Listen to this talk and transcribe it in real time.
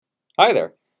Hi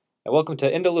there, and welcome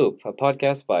to In the Loop, a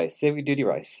podcast by Civic Duty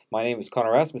Rice. My name is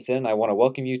Connor Rasmussen, and I want to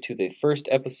welcome you to the first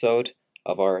episode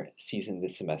of our season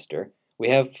this semester. We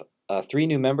have three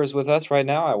new members with us right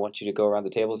now. I want you to go around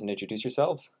the tables and introduce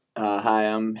yourselves. Hi,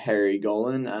 I'm Harry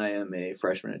Golan. I am a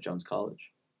freshman at Jones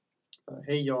College.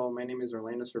 Hey y'all, my name is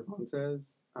Orlando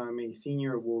Cervantes. I'm a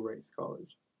senior at Woolrice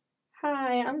College.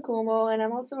 Hi, I'm Komal, and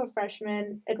I'm also a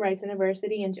freshman at Rice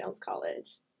University and Jones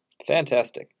College.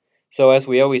 Fantastic. So, as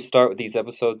we always start with these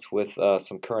episodes with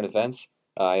some current events,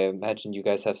 I imagine you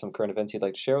guys have some current events you'd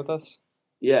like to share with us?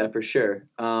 Yeah, for sure.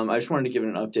 I just wanted to give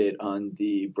an update on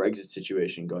the Brexit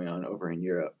situation going on over in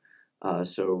Europe.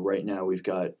 So right now we've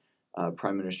got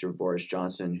Prime Minister Boris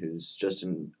Johnson, who's just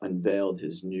unveiled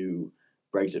his new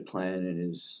Brexit plan and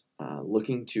is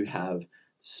looking to have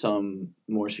some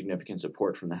more significant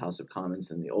support from the House of Commons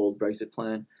than the old Brexit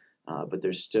plan. But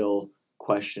there's still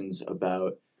questions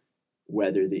about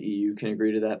whether the EU can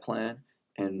agree to that plan,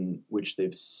 and which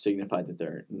they've signified that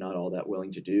they're not all that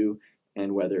willing to do,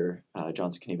 and whether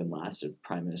Johnson can even last as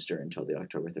prime minister until the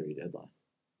October 30 deadline.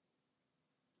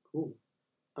 Cool.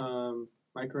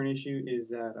 My current issue is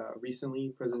that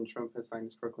recently President Trump has signed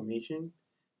this proclamation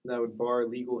that would bar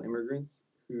legal immigrants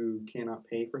who cannot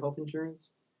pay for health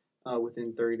insurance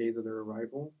within 30 days of their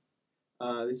arrival.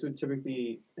 This would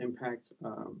typically impact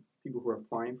people who are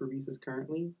applying for visas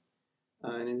currently,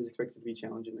 and it is expected to be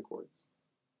challenged in the courts.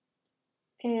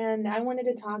 And I wanted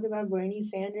to talk about Bernie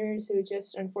Sanders, who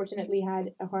just unfortunately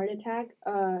had a heart attack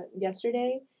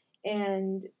yesterday,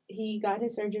 and he got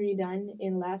his surgery done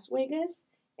in Las Vegas,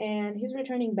 and he's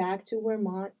returning back to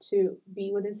Vermont to be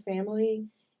with his family,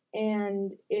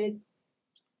 and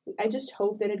I just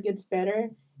hope that it gets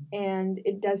better and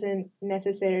it doesn't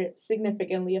necessarily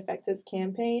significantly affect his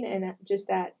campaign, and just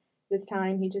that this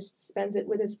time he just spends it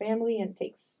with his family and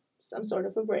takes some sort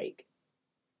of a break.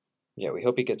 Yeah, we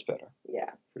hope he gets better.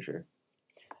 Yeah. For sure.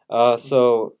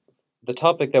 So, the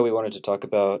topic that we wanted to talk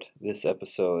about this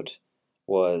episode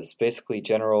was basically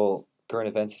general current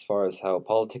events as far as how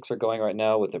politics are going right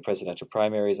now with the presidential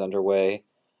primaries underway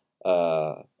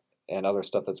and other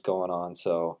stuff that's going on.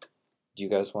 So, do you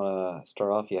guys want to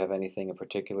start off? Do you have anything in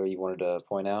particular you wanted to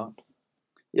point out?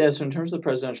 Yeah, so in terms of the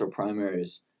presidential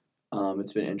primaries,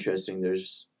 it's been interesting.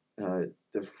 There's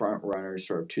the front runner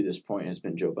sort of to this point has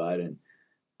been Joe Biden,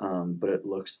 but it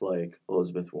looks like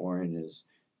Elizabeth Warren is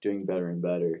doing better and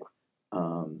better.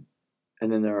 And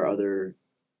then there are other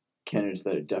candidates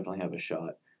that definitely have a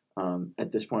shot.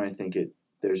 At this point, I think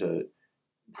there's a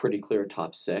pretty clear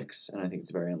top six, and I think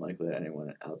it's very unlikely that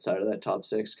anyone outside of that top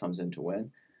six comes in to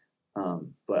win.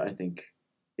 But I think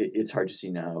it's hard to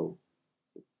see now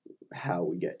how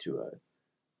we get to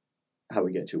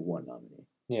one nominee.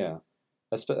 Yeah.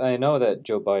 I know that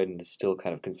Joe Biden is still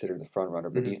kind of considered the front runner,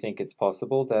 but do you think it's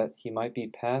possible that he might be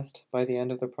passed by the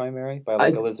end of the primary by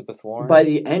Elizabeth Warren? By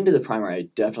the end of the primary, I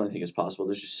definitely think it's possible.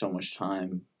 There's just so much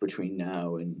time between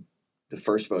now and the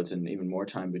first votes, and even more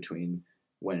time between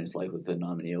when it's likely the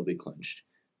nominee will be clinched.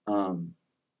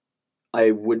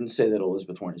 I wouldn't say that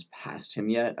Elizabeth Warren has passed him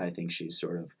yet. I think she's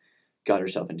sort of got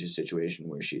herself into a situation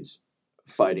where she's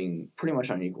fighting pretty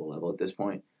much on an equal level at this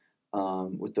point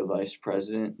with the vice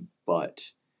president,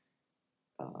 but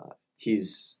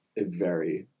he's a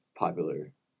very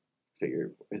popular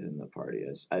figure within the party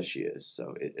as she is.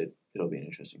 So it'll be an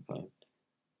interesting fight.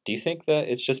 Do you think that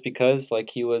it's just because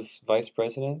he was vice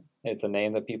president? It's a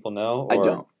name that people know?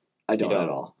 Or I don't at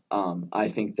all. I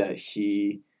think that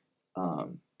he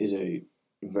is a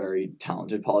very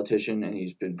talented politician, and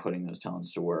he's been putting those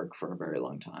talents to work for a very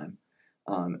long time.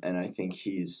 And I think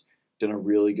he's done a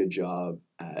really good job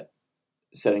at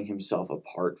setting himself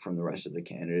apart from the rest of the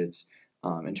candidates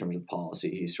in terms of policy.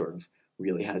 He sort of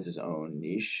really has his own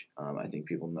niche. I think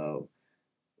people know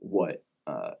what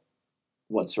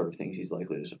sort of things he's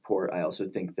likely to support. I also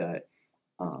think that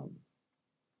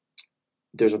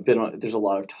there's a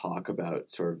lot of talk about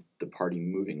sort of the party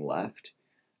moving left,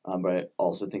 but I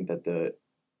also think that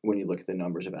when you look at the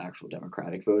numbers of actual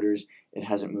Democratic voters, it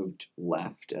hasn't moved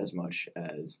left as much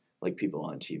as people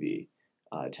on TV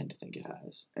tend to think it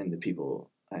has, and the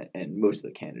people and most of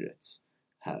the candidates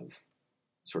have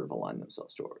sort of aligned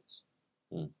themselves towards.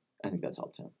 I think that's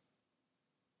helped him.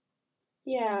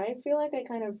 Yeah, I feel like I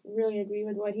kind of really agree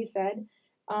with what he said.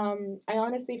 I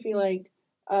honestly feel like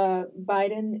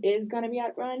Biden is going to be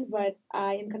outrun, but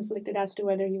I am conflicted as to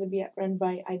whether he would be outrun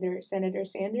by either Senator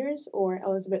Sanders or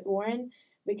Elizabeth Warren,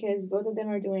 because both of them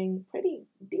are doing pretty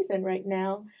decent right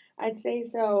now, I'd say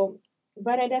so.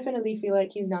 But I definitely feel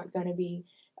like he's not going to be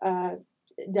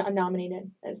nominated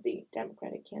as the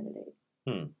Democratic candidate.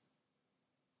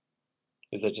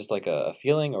 Is it just a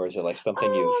feeling, or is it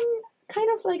something you've kind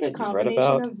of like a you've read combination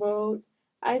about? of both.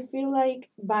 I feel like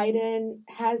Biden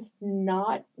has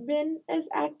not been as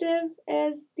active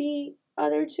as the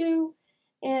other two.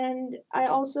 And I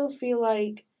also feel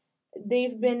like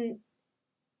they've been,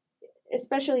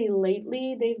 especially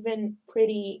lately, they've been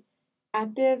pretty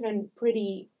active and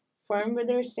pretty firm with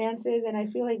their stances. And I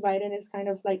feel like Biden is kind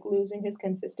of like losing his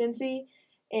consistency.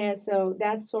 And so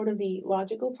that's sort of the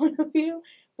logical point of view.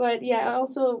 But yeah,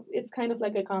 also, it's kind of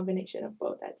like a combination of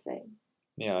both, I'd say.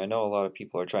 Yeah, I know a lot of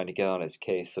people are trying to get on his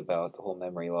case about the whole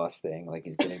memory loss thing, like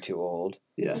he's getting too old.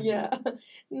 Yeah. Yeah.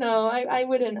 No, I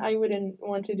wouldn't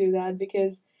want to do that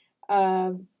because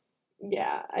um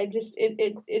yeah,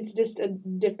 it's just a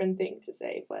different thing to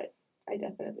say, but I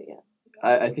definitely, yeah.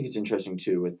 I think it's interesting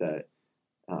too with that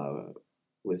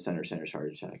with Senator Sanders'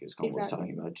 heart attack, as Colin was Exactly.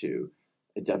 talking about too.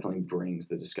 It definitely brings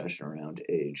the discussion around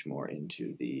age more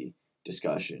into the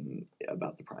discussion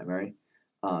about the primary.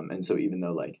 And so even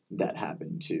though like that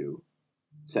happened to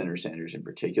Senator Sanders in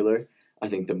particular, I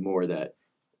think the more that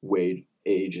Wade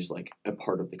age is like a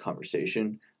part of the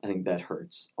conversation, I think that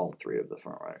hurts all three of the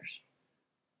frontrunners.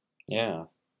 Yeah.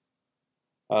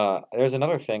 There's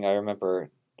another thing I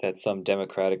remember that some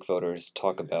Democratic voters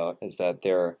talk about is that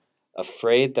they're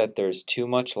afraid that there's too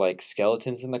much like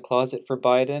skeletons in the closet for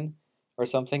Biden or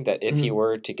something, that if he Mhm.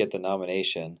 were to get the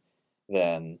nomination,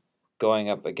 then going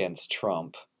up against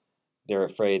Trump, they're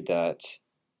afraid that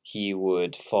he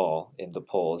would fall in the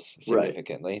polls Right.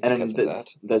 significantly And because of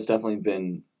that. that's definitely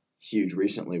been huge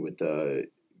recently with the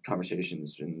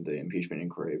conversations and the impeachment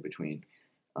inquiry between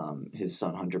his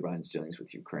son Hunter Biden's dealings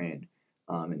with Ukraine,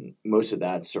 and most of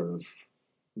that's sort of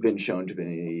been shown to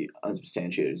be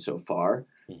unsubstantiated so far,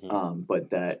 Hmm. but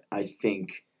that I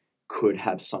think could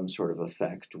have some sort of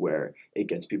effect where it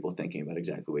gets people thinking about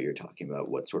exactly what you're talking about,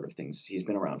 what sort of things he's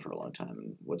been around for a long time,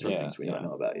 and what sort of Yeah, things we don't yeah.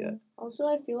 know about yet. Also,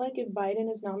 I feel like if Biden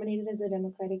is nominated as the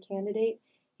Democratic candidate,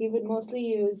 he would mostly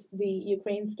use the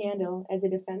Ukraine scandal as a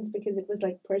defense because it was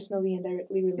like personally and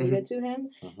directly related to him.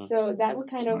 Hmm. So that would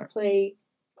kind of Smart. play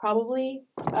probably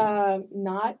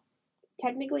not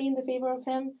technically in the favor of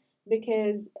him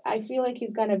because I feel like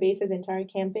he's gonna base his entire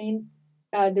campaign,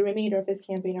 the remainder of his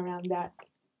campaign around that.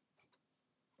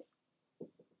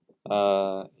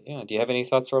 Yeah. Do you have any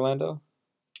thoughts, Orlando?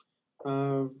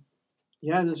 Um,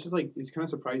 yeah, it's just like it's kind of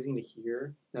surprising to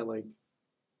hear that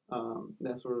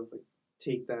that sort of like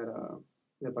take that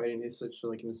that Biden is such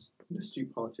like an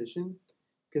astute politician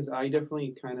because I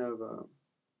definitely kind of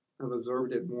have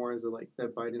absorbed it more as a like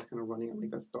that Biden's kind of running on like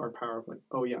that star power of like,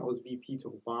 oh yeah, I was VP to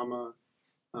Obama.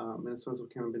 And it's also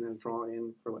kind of been a draw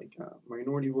in for like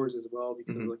minority voters as well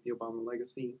because of Mhm. like the Obama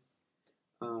legacy.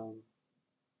 Um,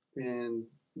 and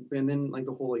and then like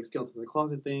the whole like skeleton in the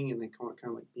closet thing, and then kind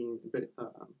of like being a bit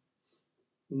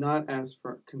not as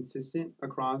consistent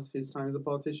across his time as a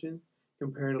politician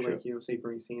compared to True. like say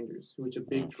Bernie Sanders, which a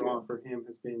big Mm. draw for him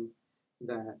has been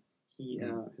that he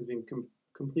has been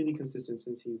completely consistent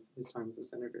since his time as a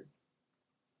senator.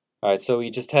 All right, so we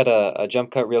just had a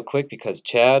jump cut real quick because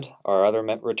Chad, our other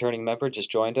returning member, just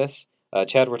joined us.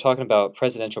 Chad, we're talking about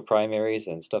presidential primaries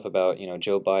and stuff about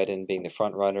Joe Biden being the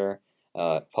front runner,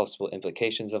 possible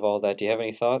implications of all that. Do you have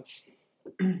any thoughts?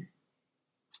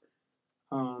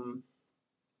 Um,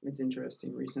 it's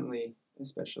interesting recently,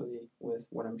 especially with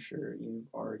what I'm sure you've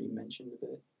already mentioned a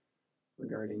bit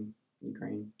regarding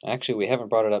Ukraine. Actually, we haven't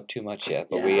brought it up too much yet,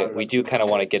 but Yeah, we brought it we up do too kind of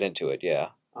much want to yet. get into it. Yeah.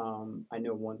 I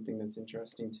know one thing that's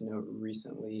interesting to note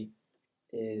recently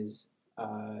is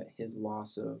his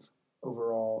loss of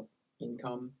overall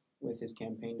income with his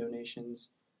campaign donations,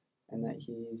 and that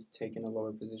he's taken a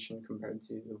lower position compared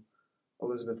to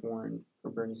Elizabeth Warren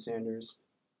or Bernie Sanders.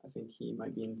 I think he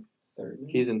might be in third now.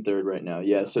 He's in third right now.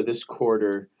 Yeah. So this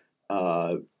quarter,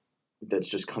 that's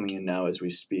just coming in now as we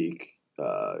speak.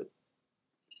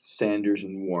 Sanders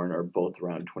and Warren are both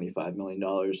around $25 million.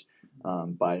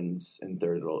 Biden's in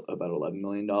third at about $11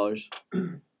 million.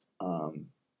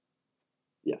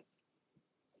 Yeah.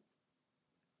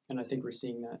 And I think we're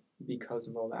seeing that because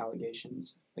of all the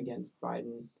allegations against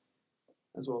Biden,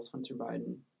 as well as Hunter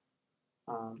Biden,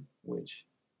 which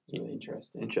is really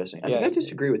interesting. Interesting. I Yeah. think I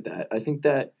disagree with that. I think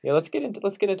that Yeah, let's get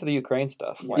into the Ukraine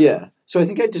stuff. Why yeah. not? So I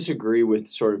think I disagree with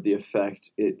sort of the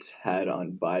effect it's had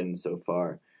on Biden so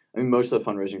far. I mean, most of the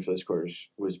fundraising for this quarter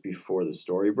was before the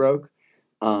story broke.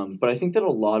 But I think that a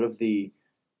lot of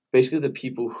basically the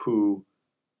people who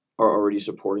are already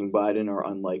supporting Biden are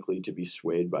unlikely to be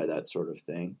swayed by that sort of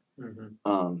thing.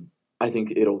 Mm-hmm. I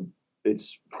think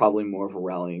it's probably more of a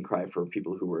rallying cry for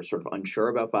people who were sort of unsure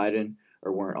about Biden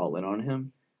or weren't all in on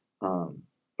him.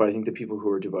 But I think the people who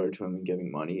are devoted to him and giving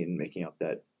money and making up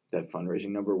that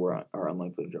fundraising number are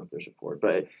unlikely to drop their support.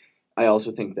 But I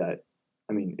also think that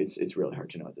I mean, it's really hard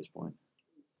to know at this point.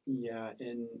 Yeah,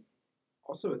 and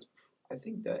also I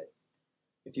think that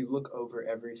if you look over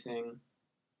everything,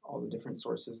 all the different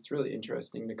sources, it's really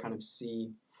interesting to kind of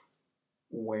see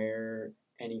where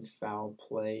any foul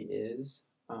play is.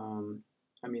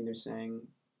 I mean, they're saying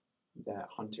that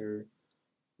Hunter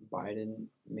Biden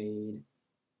made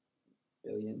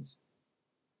billions.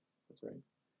 That's right.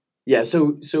 Yeah,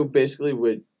 so basically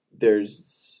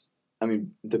I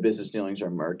mean, the business dealings are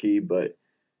murky, but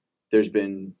there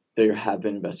have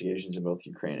been investigations in both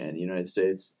Ukraine and the United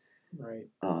States Right.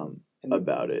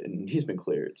 about it, and he's been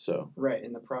cleared. So Right,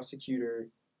 and the prosecutor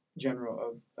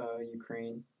general of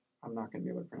Ukraine, I'm not going to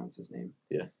be able to pronounce his name.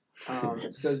 Yeah.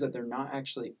 Says that they're not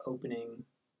actually opening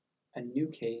a new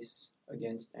case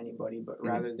against anybody, but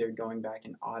rather they're going back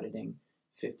and auditing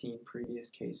 15 previous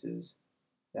cases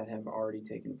that have already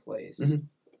taken place,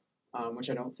 which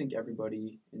I don't think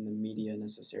everybody in the media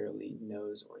necessarily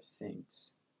knows or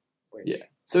thinks. Which yeah,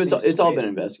 so it's all been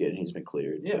investigated. And he's been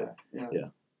cleared. Yeah.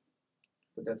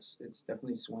 But it's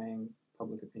definitely swaying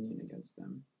public opinion against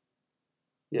them.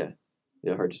 Yeah,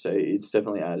 hard to say. It's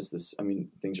definitely as this. I mean,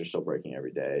 things are still breaking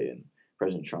every day, and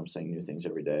President Trump's saying new things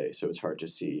every day. So it's hard to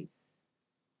see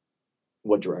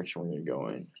what direction we're going to go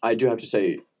in. I do have to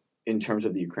say, in terms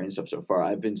of the Ukraine stuff so far,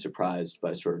 I've been surprised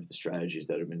by sort of the strategies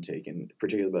that have been taken,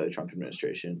 particularly by the Trump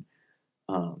administration,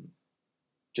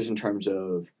 just in terms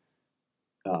of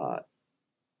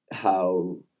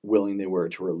how willing they were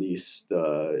to release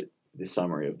the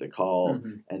summary of the call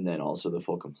and then also the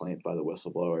full complaint by the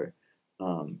whistleblower.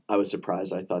 I was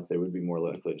surprised. I thought they would be more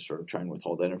likely to sort of try and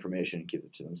withhold that information and keep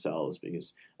it to themselves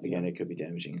because, again, it could be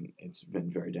damaging. It's been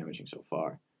very damaging so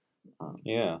far.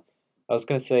 Yeah. I was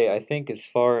going to say, I think as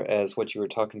far as what you were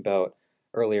talking about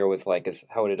earlier with like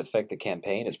how would it affect the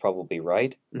campaign is probably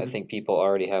right. I think people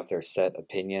already have their set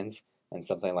opinions, and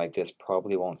something like this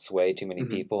probably won't sway too many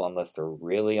people unless they're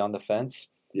really on the fence.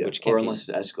 Yeah, or unless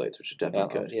it escalates, which it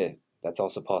definitely could. Yeah, that's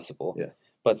also possible. Yeah.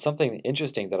 But something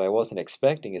interesting that I wasn't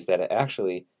expecting is that it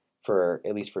actually,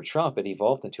 at least for Trump, it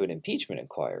evolved into an impeachment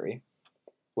inquiry,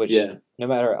 which no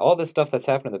matter all the stuff that's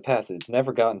happened in the past, it's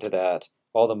never gotten to that.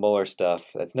 All the Mueller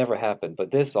stuff, that's never happened.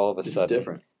 But this all of a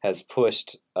sudden has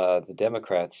pushed the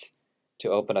Democrats to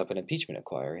open up an impeachment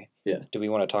inquiry. Yeah. Do we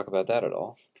want to talk about that at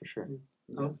all? For sure.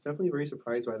 I was definitely very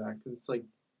surprised by that because it's like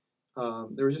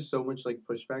there was just so much like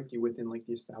pushback within like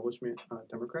the establishment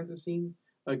Democrats have seen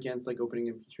against like opening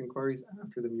impeachment inquiries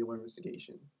after the Mueller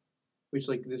investigation, which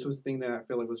like this was the thing that I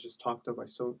feel like was just talked up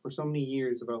for so many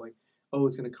years about like, oh,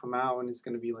 it's going to come out and it's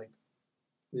going to be like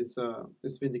this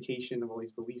vindication of all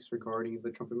these beliefs regarding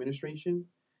the Trump administration,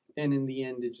 and in the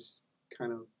end it just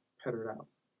kind of petered out.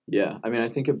 Yeah, I mean, I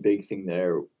think a big thing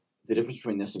there, the difference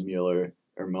between this and Mueller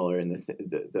and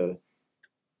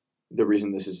the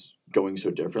reason this is going so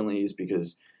differently is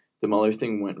because the Mueller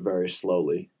thing went very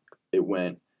slowly. It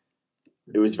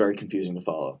was very confusing to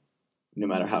follow, no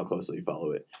matter how closely you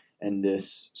follow it. And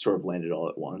this sort of landed all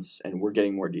at once, and we're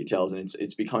getting more details, and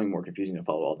it's becoming more confusing to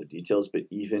follow all the details. But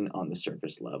even on the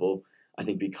surface level, I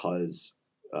think because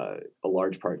a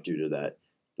large part due to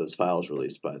those files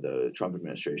released by the Trump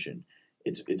administration,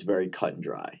 it's very cut and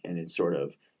dry, and it's sort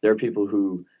of there are people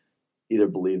who either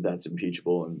believe that's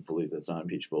impeachable and believe that's not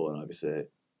impeachable, and obviously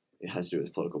it has to do with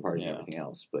the political party and everything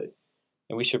else.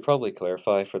 And we should probably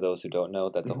clarify for those who don't know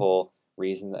that the whole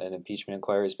reason that an impeachment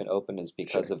inquiry has been opened is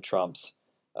because of Trump's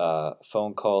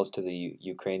phone calls to the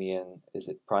Ukrainian, is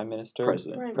it Prime Minister?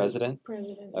 President?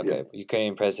 Okay,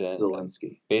 Ukrainian President.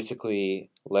 Zelensky. Basically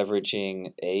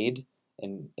leveraging aid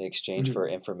in exchange for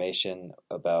information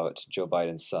about Joe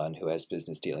Biden's son who has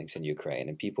business dealings in Ukraine.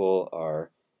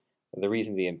 And the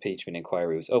reason the impeachment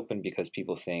inquiry was open because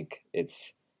people think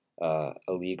it's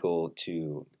illegal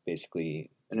to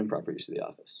basically... An improper use of the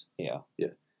office. Yeah.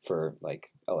 For like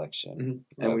election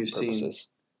and purposes.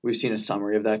 We've seen a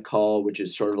summary of that call, which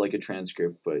is sort of like a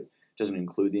transcript, but doesn't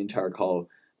include the entire call.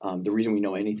 The reason we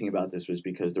know anything about this was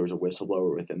because there was a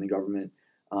whistleblower within the government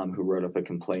who wrote up a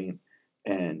complaint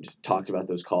and talked about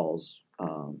those calls,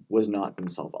 was not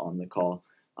themselves on the call,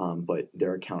 but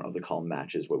their account of the call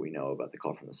matches what we know about the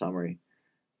call from the summary.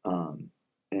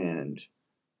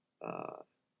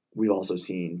 We've also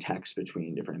seen texts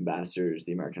between different ambassadors,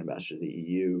 the American ambassador to the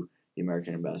EU, the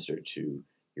American ambassador to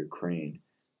Ukraine,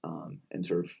 and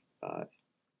sort of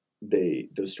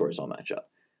those stories all match up.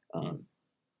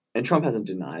 And Trump hasn't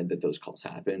denied that those calls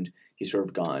happened. He's sort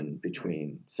of gone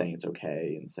between saying it's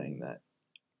okay and saying that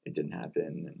it didn't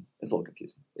happen, and it's a little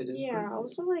confusing. It is. Yeah,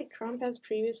 also like Trump has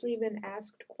previously been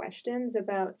asked questions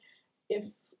about if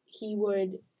he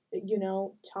would,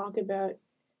 talk about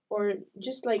or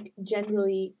just like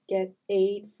generally get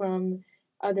aid from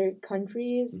other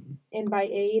countries. Mhm. And by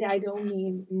aid, I don't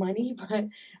mean money, but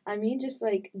I mean just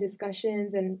like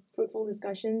discussions and fruitful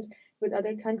discussions with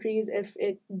other countries if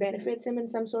it benefits him in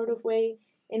some sort of way.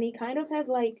 And he kind of have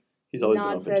like He's always been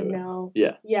not open said to it. no.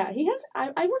 Yeah. Yeah, he have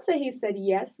I won't say he said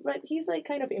yes, but he's like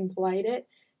kind of implied it.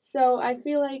 So I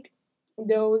feel like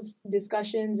those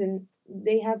discussions and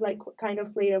they have like kind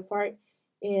of played a part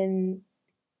in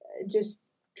just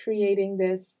creating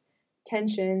this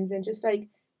tensions and just like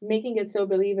making it so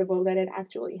believable that it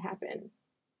actually happened.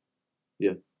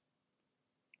 Do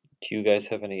you guys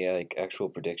have any like actual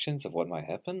predictions of what might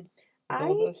happen with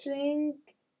all of I this? think,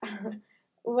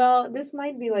 well, this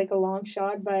might be like a long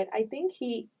shot, but I think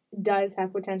he does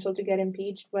have potential to get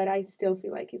impeached, but I still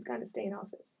feel like he's going to stay in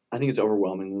office. I think it's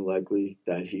overwhelmingly likely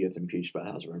that he gets impeached by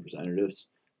the House of Representatives.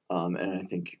 And I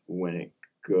think when it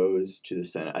goes to the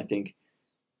Senate, I think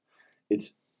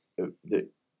it's that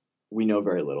we know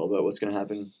very little about what's going to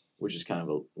happen, which is kind of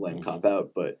a lame cop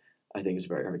out, but I think it's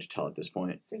very hard to tell at this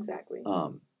point. Exactly.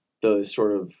 The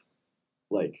sort of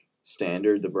like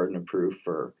standard, the burden of proof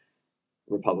for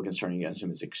Republicans turning against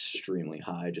him is extremely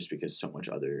high, just because so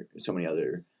many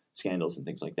other scandals and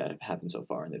things like that have happened so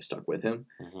far, and they've stuck with him.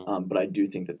 Mhm. But I do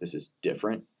think that this is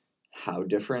different. How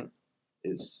different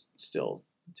is still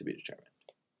to be determined.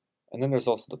 And then there's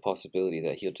also the possibility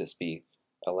that he'll just be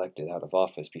elected out of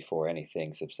office before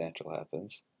anything substantial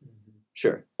happens.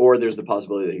 Sure. Or there's the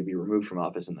possibility that he'd be removed from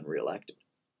office and then reelected.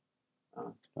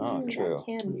 Oh, true. That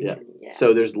can be. Yeah. Yeah.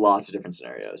 So there's lots of different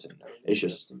scenarios, and That would be it's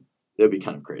just interesting. it would be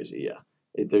kind of crazy. Yeah.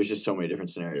 There's just so many different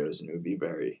scenarios, and it would be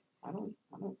very I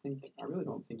really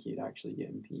don't think he'd actually get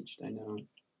impeached. I know.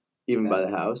 even by the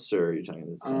House, or are you talking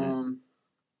about the Senate?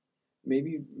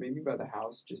 Maybe by the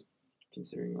House, just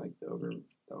considering like the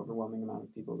overwhelming amount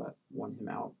of people that want him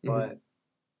out. Mhm. But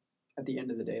at the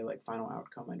end of the day, like final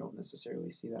outcome, I don't necessarily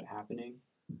see that happening.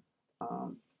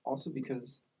 Also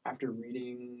because after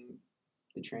reading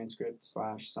the transcript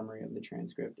 / summary of the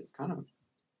transcript, it's kind of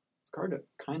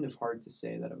hard to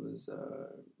say that it was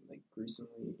like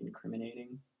gruesomely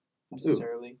incriminating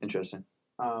necessarily. Interesting.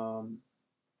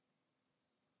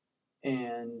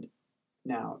 And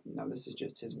now this is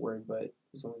just his word, but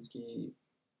Zelensky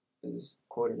is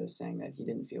quoted as saying that he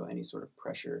didn't feel any sort of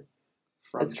pressure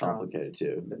from That's Trump. complicated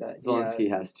too. But that, Zelensky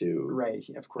has to right,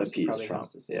 of course, he appease probably Trump.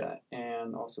 has to say Yeah. that.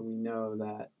 And also, we know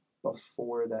that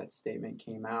before that statement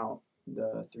came out,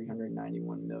 the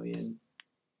 391 million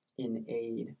in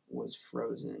aid was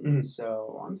frozen. Mhm.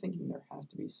 So I'm thinking there has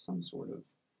to be some sort of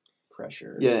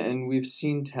pressure. Yeah, and we've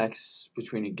seen texts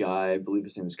between a guy, I believe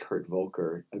his name is Kurt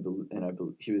Volker, I believe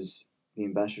he was the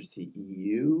ambassador to the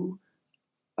EU,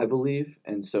 I believe,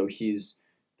 and so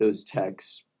those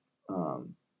texts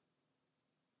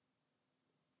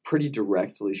pretty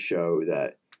directly show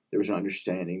that there was an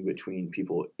understanding between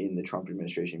people in the Trump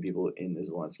administration, people in the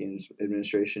Zelensky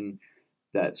administration,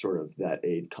 that sort of that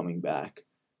aid coming back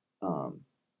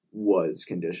was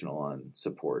conditional on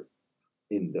support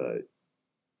in the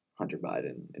Hunter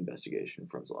Biden investigation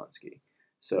from Zelensky.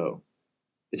 So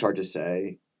it's hard to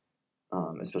say,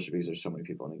 especially because there's so many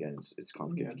people, and again, it's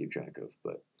complicated to keep track of.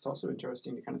 But it's also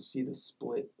interesting to kind of see the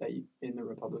split in the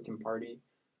Republican Party.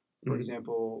 For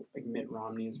example, like Mitt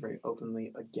Romney is very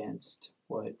openly against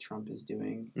what Trump is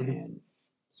doing, and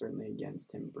certainly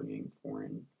against him bringing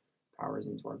foreign powers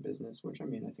into our business, which I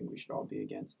mean, I think we should all be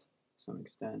against to some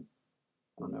extent.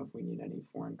 I don't know if we need any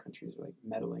foreign countries like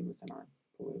meddling within our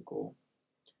political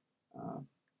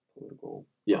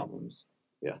problems.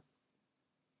 Yeah.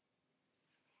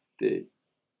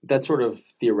 That sort of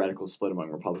theoretical split among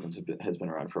Republicans has been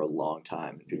around for a long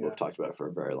time, and people have talked about it for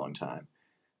a very long time.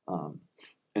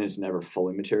 And it's never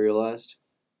fully materialized.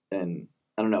 And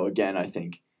I don't know, again, I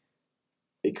think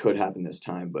it could happen this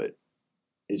time, but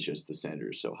it's just the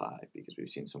standard is so high because we've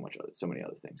seen so many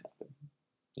other things happen.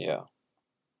 Yeah.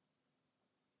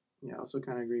 Yeah, I also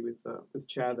kind of agree with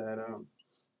Chad that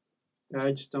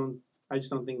I just don't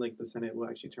think like the Senate will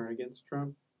actually turn against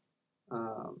Trump,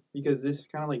 because this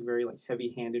kind of like very like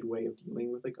heavy-handed way of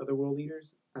dealing with like other world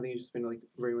leaders. I think it's just been like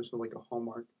very much like a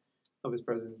hallmark of his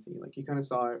presidency. Like you kind of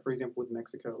saw it, for example, with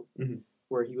Mexico,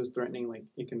 where he was threatening like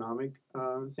economic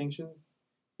sanctions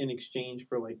in exchange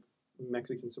for like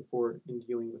Mexican support in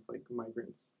dealing with like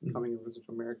migrants coming over to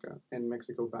America, and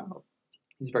Mexico bowed.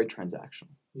 He's very transactional.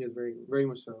 He is very, very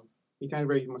much so. He kind of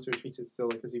very much so treats it still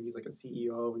like as if he's like a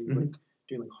CEO and he's like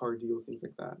doing like hard deals, things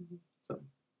like that. So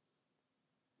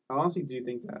I honestly do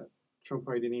think that Trump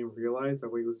probably didn't even realize that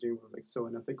what he was doing was like so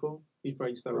unethical. He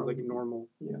probably just thought it was like normal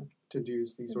to do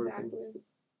these sort of things.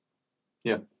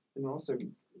 Yeah. And also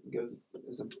goes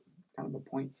as a kind of a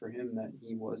point for him that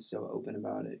he was so open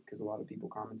about it, because a lot of people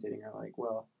commentating are like,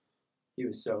 well, he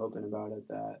was so open about it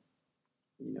that,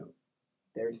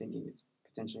 they're thinking it's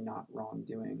potentially not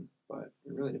wrongdoing, but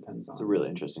it really depends on. It's a really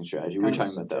interesting strategy. It's We were kind of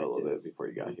talking about that a little bit subjective. before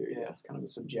you got here. Yeah, it's kind of a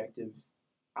subjective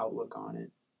outlook on it.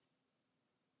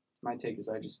 My take is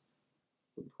I just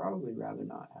would probably rather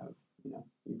not have,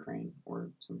 Ukraine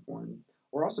or some foreign,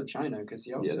 or also China, because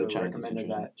he also the China thing's recommended interesting.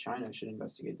 that China should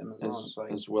investigate them as well. As, It's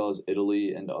like, as well as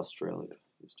Italy and Australia.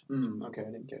 okay, I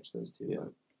didn't catch those two. Yeah.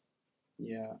 But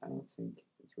yeah, I don't think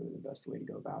it's really the best way to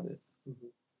go about it.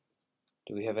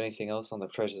 Do we have anything else on the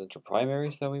presidential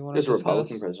primaries that we want There's to a discuss?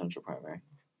 Republican presidential primary,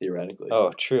 theoretically.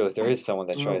 Oh, true. There is someone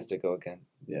that tries to go again.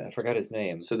 Yeah. I forgot his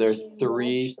name. So there are Walsh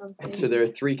three. something. So there are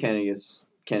three candidates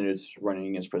running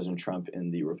against President Trump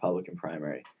in the Republican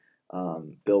primary.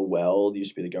 Bill Weld used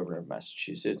to be the governor of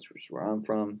Massachusetts, which is where I'm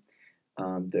from.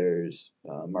 There's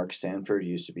Mark Sanford, who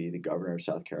used to be the governor of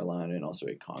South Carolina and also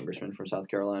a congressman from South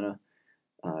Carolina.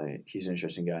 He's an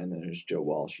interesting guy. And then there's Joe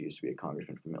Walsh, who used to be a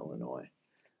congressman from Illinois.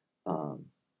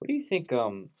 What do you think?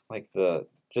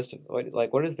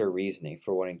 What is their reasoning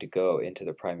for wanting to go into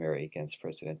the primary against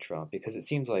President Trump? Because it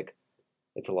seems like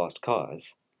it's a lost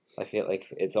cause. I feel like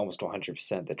it's almost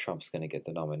 100% that Trump's going to get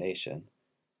the nomination.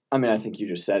 I mean, I think you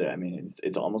just said it. I mean,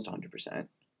 it's almost 100%,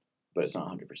 but it's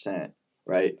not 100%,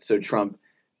 right? So Trump,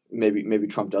 maybe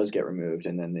Trump does get removed,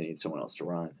 and then they need someone else to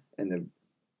run, and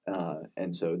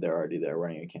so they're already there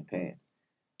running a campaign.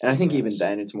 And I think even Yes.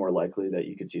 then, it's more likely that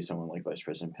you could see someone like Vice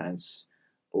President Pence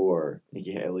or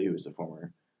Nikki Haley, who was the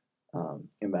former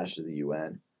ambassador to the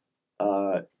UN,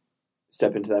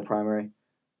 step into that primary,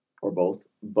 or both.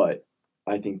 But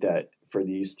I think that for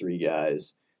these three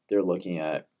guys, they're looking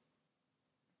at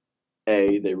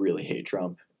they really hate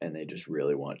Trump, and they just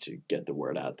really want to get the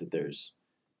word out that there's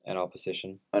An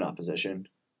opposition. an opposition,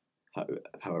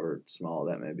 however small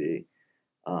that may be,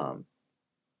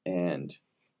 and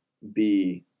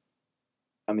B,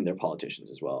 I mean, they're politicians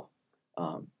as well.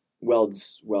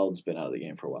 Weld's been out of the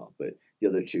game for a while, but the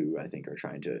other two, I think, are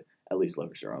trying to at least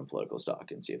leverage their own political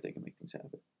stock and see if they can make things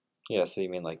happen. Yeah, so you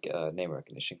mean like name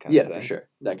recognition kind Yeah, of thing? for sure,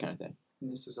 that kind of thing.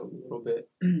 And this is a little bit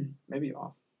maybe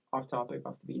off topic,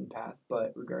 off the beaten path,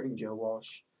 but regarding Joe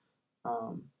Walsh,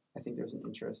 I think there's an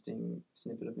interesting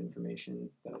snippet of information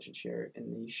that I should share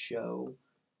in the show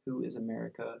Who is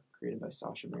America, created by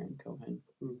Sacha Baron Cohen.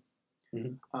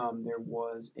 There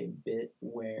was a bit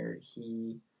where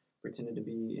he pretended to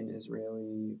be an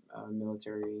Israeli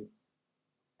military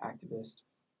activist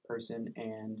person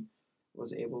and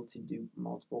was able to dupe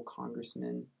multiple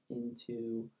congressmen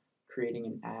into creating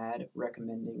an ad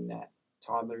recommending that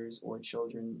toddlers or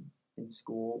children in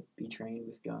school be trained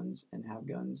with guns and have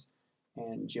guns.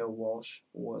 And Joe Walsh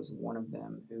was one of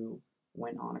them who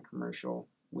went on a commercial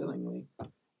willingly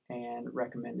and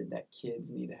recommended that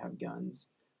kids need to have guns,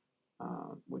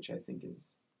 which I think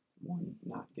is, one,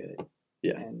 not good.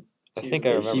 Yeah. And I two, think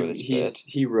I remember this bit.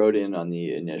 He wrote in on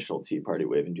the initial Tea Party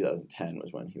wave in 2010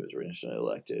 was when he was initially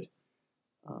elected.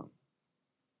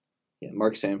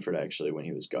 Mark Sanford, actually, when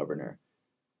he was governor,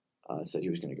 said he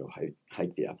was going to go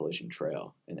hike the Appalachian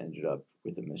Trail and ended up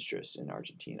with a mistress in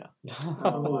Argentina.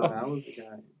 Oh, that was the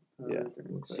guy. Yeah. Okay.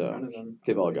 looks like So none of them.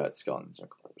 they've all got skeletons in their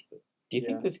closet. Do you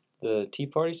think Yeah. the Tea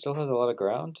Party still has a lot of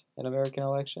ground in American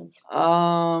elections?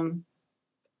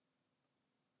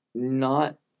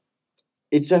 Not.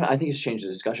 I think it's changed the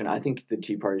discussion. I think the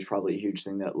Tea Party is probably a huge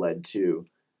thing that led to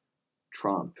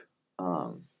Trump.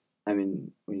 I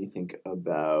mean, when you think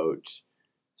about,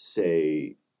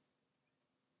 say,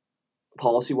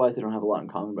 policy-wise, they don't have a lot in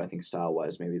common, but I think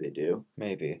style-wise, maybe they do.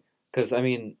 Maybe. Because, I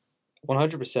mean,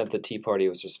 100% the Tea Party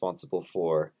was responsible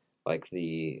for, like,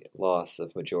 the loss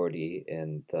of majority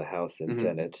in the House and Mhm.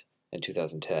 Senate in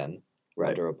 2010 Right.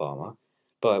 under Obama.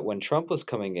 But when Trump was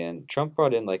coming in, Trump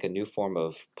brought in, like, a new form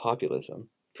of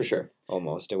populism, For sure.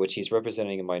 almost, in which he's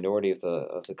representing a minority of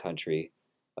the country,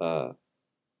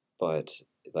 but,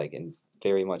 like, in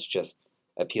very much just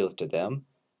appeals to them.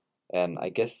 And I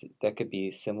guess that could be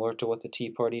similar to what the Tea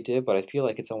Party did, but I feel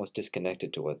like it's almost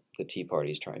disconnected to what the Tea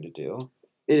Party is trying to do.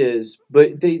 It is,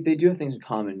 but they do have things in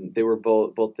common. They were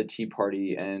both the Tea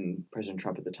Party and President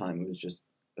Trump at the time, who was just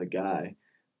a guy,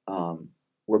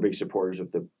 were big supporters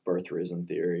of the birtherism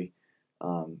theory,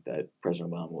 that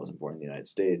President Obama wasn't born in the United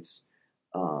States.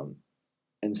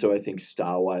 And so I think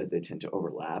style-wise, they tend to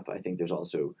overlap. I think there's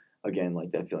also, again,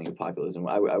 like that feeling of populism.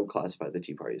 I would classify the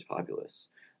Tea Party as populists,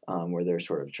 where they're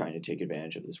sort of trying to take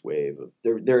advantage of this wave of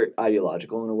they're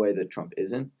ideological in a way that Trump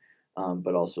isn't,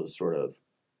 but also sort of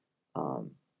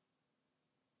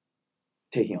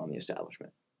taking on the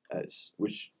establishment,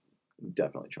 which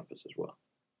definitely Trump is as well.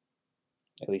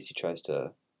 At least he tries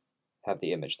to have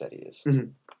the image that he is.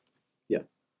 Yeah,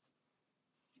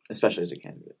 especially as a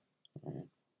candidate.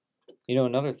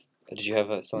 Did you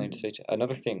have something to say?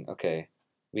 Another thing, okay,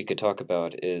 we could talk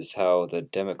about is how the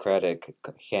Democratic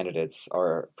candidates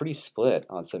are pretty split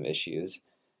on some issues.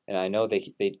 And I know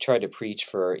they try to preach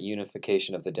for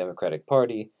unification of the Democratic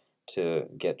Party to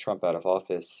get Trump out of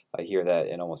office. I hear that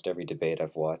in almost every debate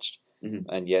I've watched. Mhm.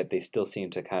 And yet they still seem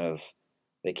to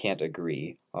they can't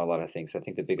agree on a lot of things. I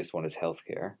think the biggest one is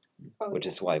healthcare, which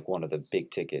is like one of the big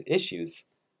ticket issues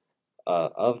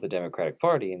of the Democratic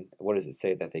Party. And what does it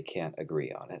say that they can't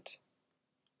agree on it?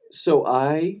 So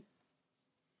I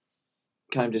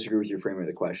kind of disagree with your framing of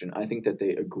the question. I think that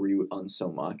they agree on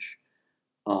so much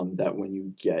that when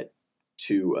you get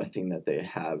to a thing that they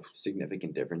have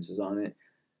significant differences on it,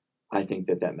 I think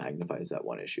that magnifies that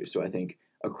one issue. So I think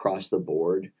across the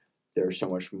board, they're so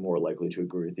much more likely to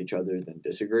agree with each other than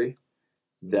disagree,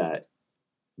 that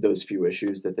those few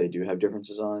issues that they do have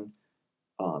differences on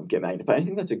get magnified. I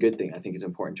think that's a good thing. I think it's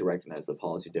important to recognize the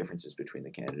policy differences between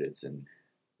the candidates and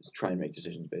just try and make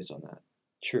decisions based on that.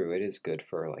 True, it is good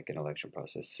for like an election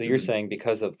process. So you're saying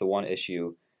because of the one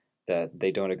issue that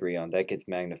they don't agree on, that gets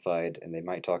magnified, and they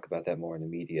might talk about that more in the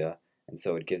media, and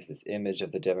so it gives this image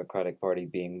of the Democratic Party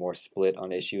being more split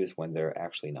on issues when they're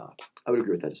actually not. I would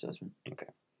agree with that assessment. Okay.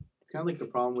 It's kind of like the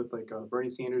problem with like Bernie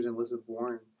Sanders and Elizabeth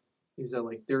Warren, is that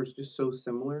like they're just so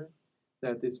similar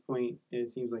that at this point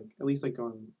it seems like, at least like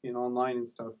in online and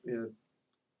stuff,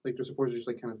 like their supporters are just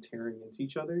like kind of tearing into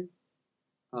each other,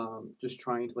 just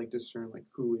trying to like discern like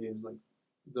who is like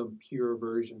the pure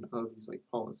version of these like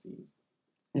policies.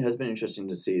 It has been interesting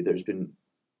to see. There's been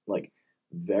like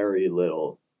very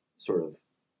little sort of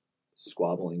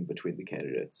squabbling between the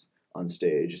candidates on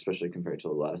stage, especially compared to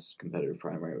the last competitive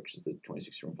primary, which is the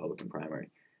 2016 Republican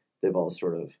primary. They've all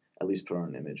sort of at least put on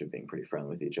an image of being pretty friendly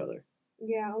with each other.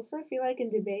 Yeah, also I feel like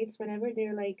in debates, whenever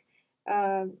they're like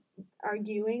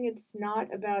arguing, it's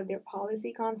not about their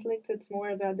policy conflicts, it's more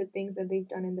about the things that they've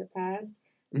done in the past.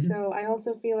 Mhm. So I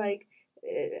also feel like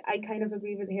I kind of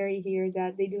agree with Harry here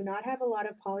that they do not have a lot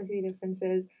of policy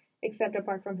differences, except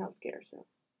apart from healthcare. So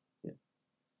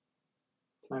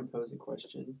Can I pose a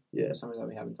question Yeah. for something that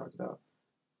we haven't talked about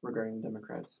regarding the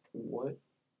Democrats? What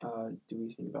do we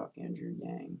think about Andrew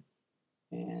Yang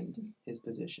and his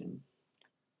position?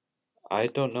 I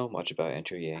don't know much about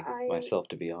Andrew Yang I- myself,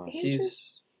 to be honest. he's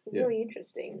just really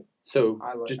interesting. So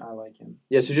I just like him.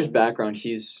 yeah, so just background,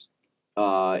 he's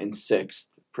in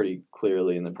sixth pretty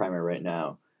clearly in the primary right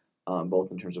now,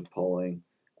 both in terms of polling.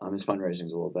 His fundraising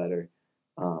is a little better,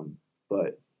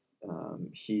 but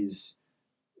he's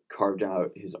carved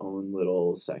out his own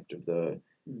little sect of the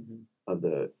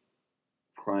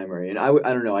primary, and I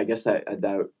don't know. I guess that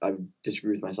I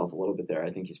disagree with myself a little bit there.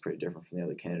 I think he's pretty different from the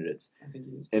other candidates. I think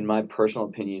he is. In my personal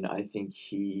opinion, I think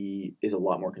he is a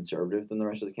lot more conservative than the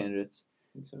rest of the candidates.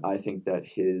 So. I think that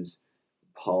his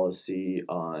policy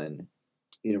on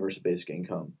universal basic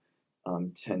income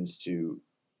tends to,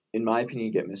 in my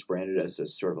opinion, get misbranded as a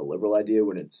sort of a liberal idea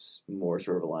when it's more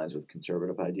sort of aligns with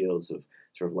conservative ideals of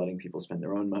sort of letting people spend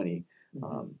their own money,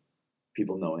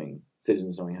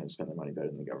 citizens knowing how to spend their money better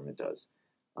than the government does,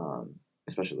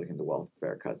 especially looking at the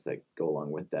welfare cuts that go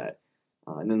along with that.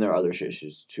 And then there are other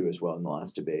issues too as well. In the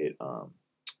last debate,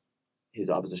 his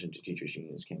opposition to teachers'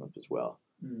 unions came up as well,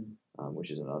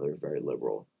 which is another very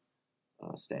liberal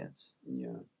stance.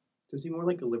 Yeah. So is he more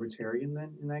like a libertarian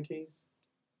then in that case?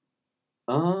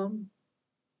 I'm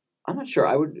not sure.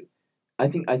 I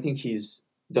think he's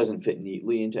doesn't fit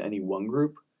neatly into any one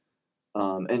group,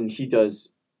 and he does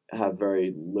have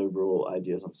very liberal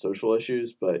ideas on social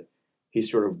issues, but he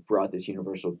sort of brought this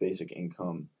universal basic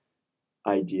income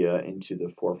idea into the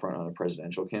forefront on a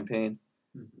presidential campaign.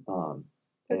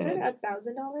 Is it $1,000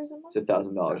 a month? It's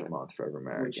 $1,000 a month for every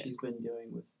American. Which he's been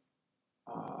doing with,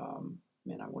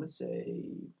 I want to say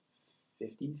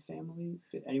 50 family.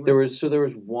 Anyway. There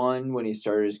was one when he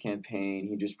started his campaign.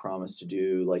 He just promised to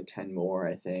do like 10 more,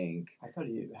 I think. I thought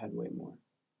he had way more.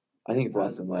 I think it's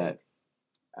less than that.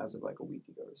 As of like a week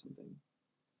ago or something.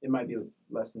 It might be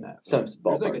less than that.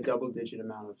 There's like a double-digit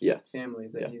amount of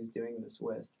families that Yeah. he was doing this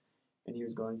with, and he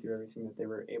was going through everything that they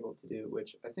were able to do,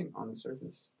 which I think on the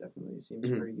surface definitely seems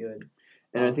pretty good.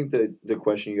 And I think the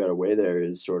question you got to weigh there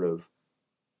is sort of,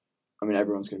 I mean,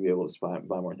 everyone's going to be able to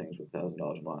buy more things with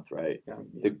 $1,000 a month, right? Yeah.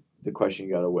 The question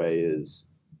you got to weigh is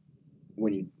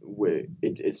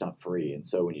it's not free, and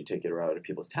so when you take it out of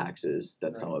people's taxes,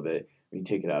 that's some of it. When you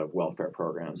take it out of welfare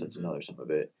programs, that's another some of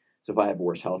it. So if I have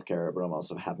worse healthcare, but I'm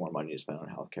also have more money to spend on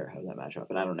healthcare, how does that match up?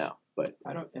 And I don't know, but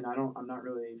I'm not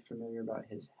really familiar about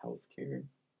his healthcare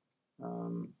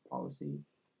policy,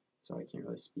 so I can't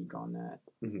really speak on that.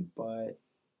 But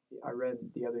I read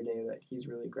the other day that he's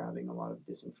really grabbing a lot of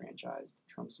disenfranchised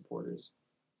Trump supporters,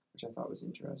 which I thought was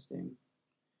interesting.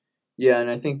 Yeah, and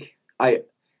I think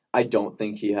I don't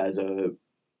think he has a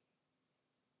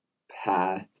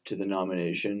path to the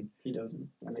nomination. He doesn't.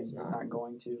 I mean, Does he's not. not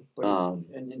going to. But he's Um,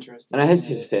 an interesting. And I hesitate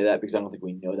to candidate. say that because I don't think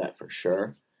we know that for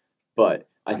sure. But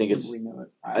I think we know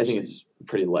it. I think it's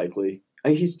pretty likely. I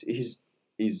mean,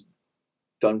 he's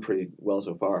done pretty well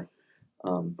so far.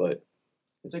 But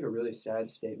it's like a really sad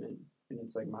statement, and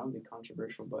it's like mildly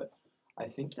controversial. But I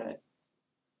think that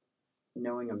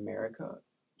knowing America,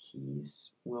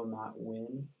 will not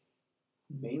win,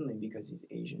 mainly because he's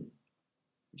Asian,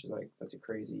 which is like that's a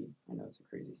crazy. I know it's a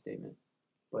crazy statement,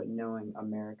 but knowing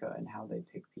America and how they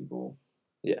pick people,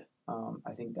 Yeah.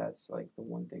 I think that's like the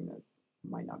one thing that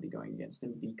might not be going against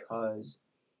him because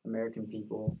American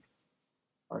people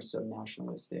are so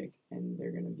nationalistic and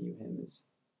they're going to view him as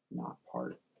not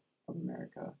part of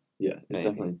America. yeah, it's Maybe.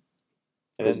 definitely. And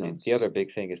then presents- the other big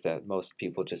thing is that most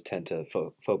people just tend to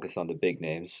focus on the big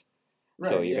names.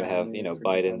 So you're yeah, going to have, and you they know,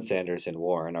 forget Biden, about- Sanders, and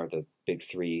Warren are the big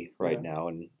three right Yeah. now,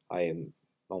 and I am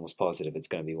almost positive it's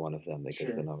going to be one of them that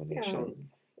gets the Sure. nomination.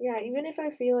 Yeah, even if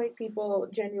I feel like people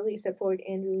generally support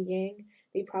Andrew Yang,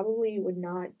 they probably would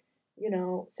not,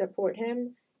 support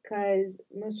him because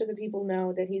most of the people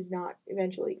know that he's not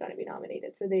eventually going to be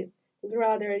nominated. So they'd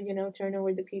rather, turn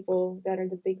over the people that are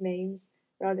the big names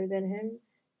rather than him.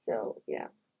 So, yeah.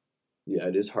 Yeah,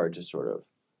 it is hard to sort of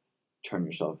turn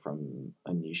yourself from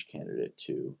a niche candidate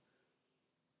to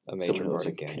A major someone who looks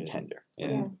party like a candidate. contender.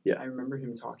 Yeah. Yeah. I remember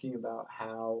him talking about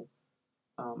how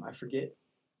I forget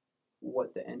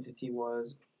what the entity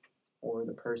was or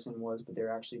the person was, but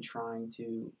they're actually trying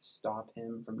to stop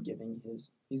him from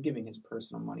he's giving his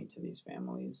personal money to these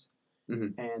families,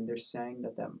 Mhm. and they're saying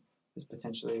that is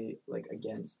potentially like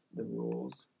against the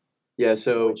rules, Yeah,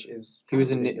 so which is he was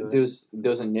kind of in ridiculous.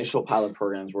 those initial pilot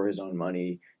programs were his own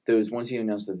money. Those once he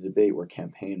announced the debate were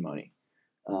campaign money.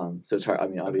 So it's hard. I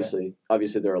mean, obviously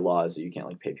there are laws that you can't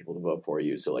like pay people to vote for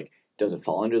you. So like, does it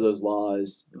fall under those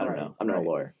laws? I don't Right, know. I'm not right. a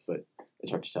lawyer, but it's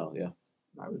hard to tell. Yeah.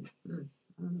 I don't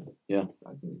know. Yeah.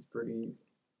 I think it's pretty.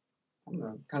 I don't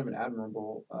know, kind of an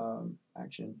admirable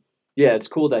action. Yeah, it's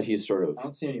cool that he's sort of. I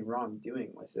don't see any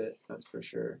wrongdoing with it. That's for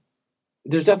sure.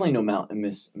 There's definitely no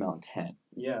malintent.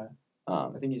 Yeah, I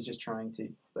think he's just trying to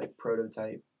like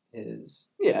prototype his.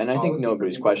 Yeah, and I think Policy for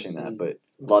nobody's people to questioning that, see.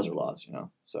 but laws are laws, you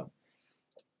know. So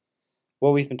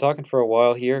Well, we've been talking for a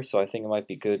while here, so I think it might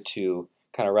be good to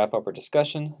kind of wrap up our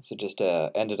discussion. So just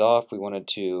to end it off, we wanted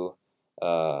to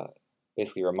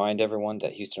basically remind everyone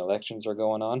that Houston elections are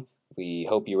going on. We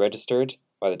hope you registered.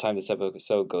 By the time this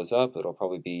episode goes up, it'll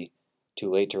probably be too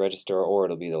late to register, or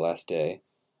it'll be the last day.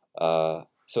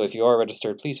 So if you are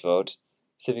registered, please vote.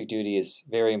 Civic duty is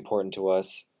very important to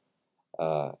us,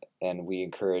 and we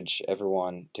encourage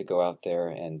everyone to go out there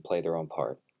and play their own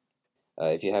part.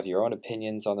 If you have your own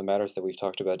opinions on the matters that we've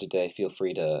talked about today, feel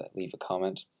free to leave a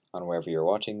comment on wherever you're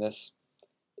watching this,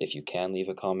 if you can leave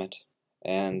a comment.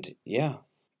 And yeah,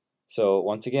 so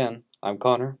once again, I'm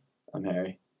Connor, I'm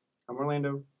Harry. I'm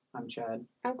Orlando. I'm Chad.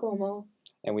 I'm Como.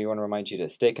 and we want to remind you to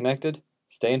stay connected,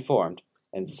 stay informed,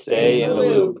 and Stay stay in in the the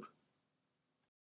loop. loop.